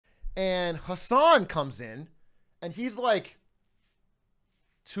And Hassan comes in, and he's like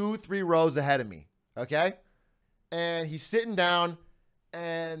 2-3 rows ahead of me, okay? And he's sitting down,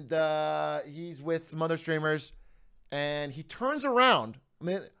 and he's with some other streamers, and he turns around. I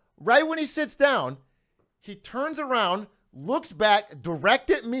mean, right when he sits down, he turns around, looks back, direct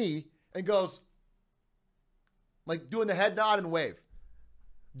at me, and goes, like doing the head nod and wave.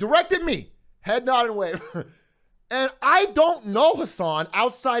 Direct at me, head nod and wave. And I don't know Hassan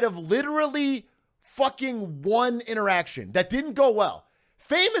outside of literally fucking one interaction that didn't go well.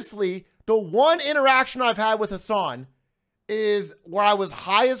 Famously, the one interaction I've had with Hassan is where I was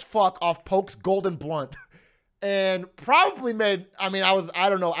high as fuck off Poke's Golden Blunt and probably made, I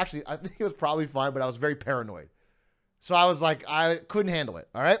don't know. Actually, I think it was probably fine, but I was very paranoid. So I was like, I couldn't handle it.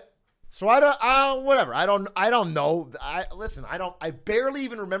 All right. So whatever. I don't know. I barely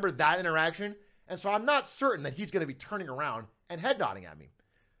even remember that interaction. And so I'm not certain that he's going to be turning around and head nodding at me.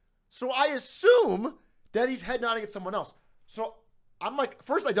 So I assume that he's head nodding at someone else. So I'm like,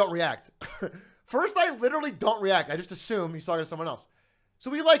 first I don't react. First I literally don't react. I just assume he's talking to someone else.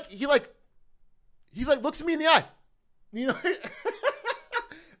 So he looks at me in the eye, you know, and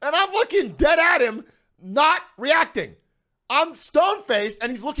I'm looking dead at him, not reacting. I'm stone faced and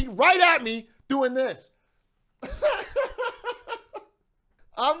he's looking right at me doing this.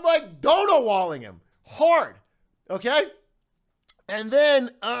 I'm like dono walling him hard. Okay. And then,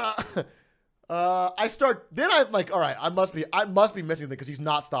 I'm like, all right, I must be missing something because he's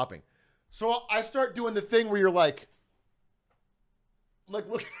not stopping. So I start doing the thing where you're like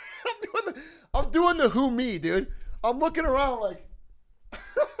look, I'm doing the who me, dude. I'm looking around like,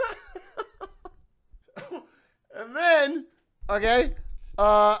 and then, okay,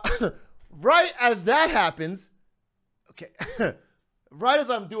 right as that happens, okay, right as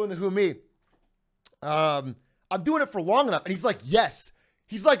I'm doing the who me, I'm doing it for long enough, and he's like, yes.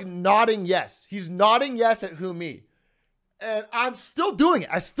 He's like nodding yes. He's nodding yes at who me. And I'm still doing it.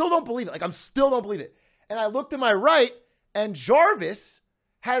 I still don't believe it. Like, I'm still don't believe it. And I looked to my right, and Jarvis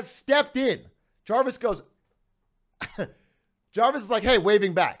has stepped in. Jarvis goes, Jarvis is like, hey,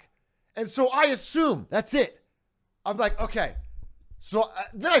 waving back. And so I assume that's it. I'm like, okay. So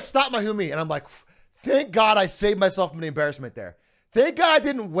then I stop my who me, and I'm like, thank God I saved myself from the embarrassment there. Thank God I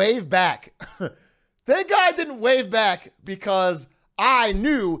didn't wave back. Thank God I didn't wave back because I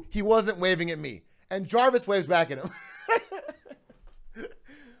knew he wasn't waving at me. And Jarvis waves back at him.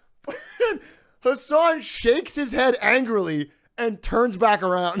 Hassan shakes his head angrily and turns back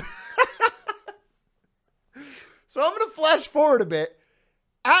around. So I'm going to flash forward a bit.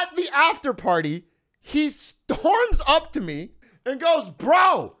 At the after party, he storms up to me and goes,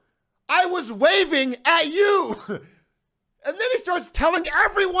 bro, I was waving at you. And then he starts telling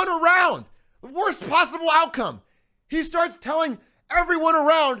everyone around the worst possible outcome. He starts telling everyone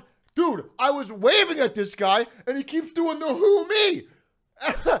around, dude, I was waving at this guy and he keeps doing the who me.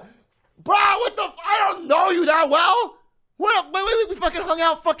 Bro, what the? I don't know you that well. What? Wait, we fucking hung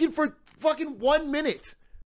out for 1 minute.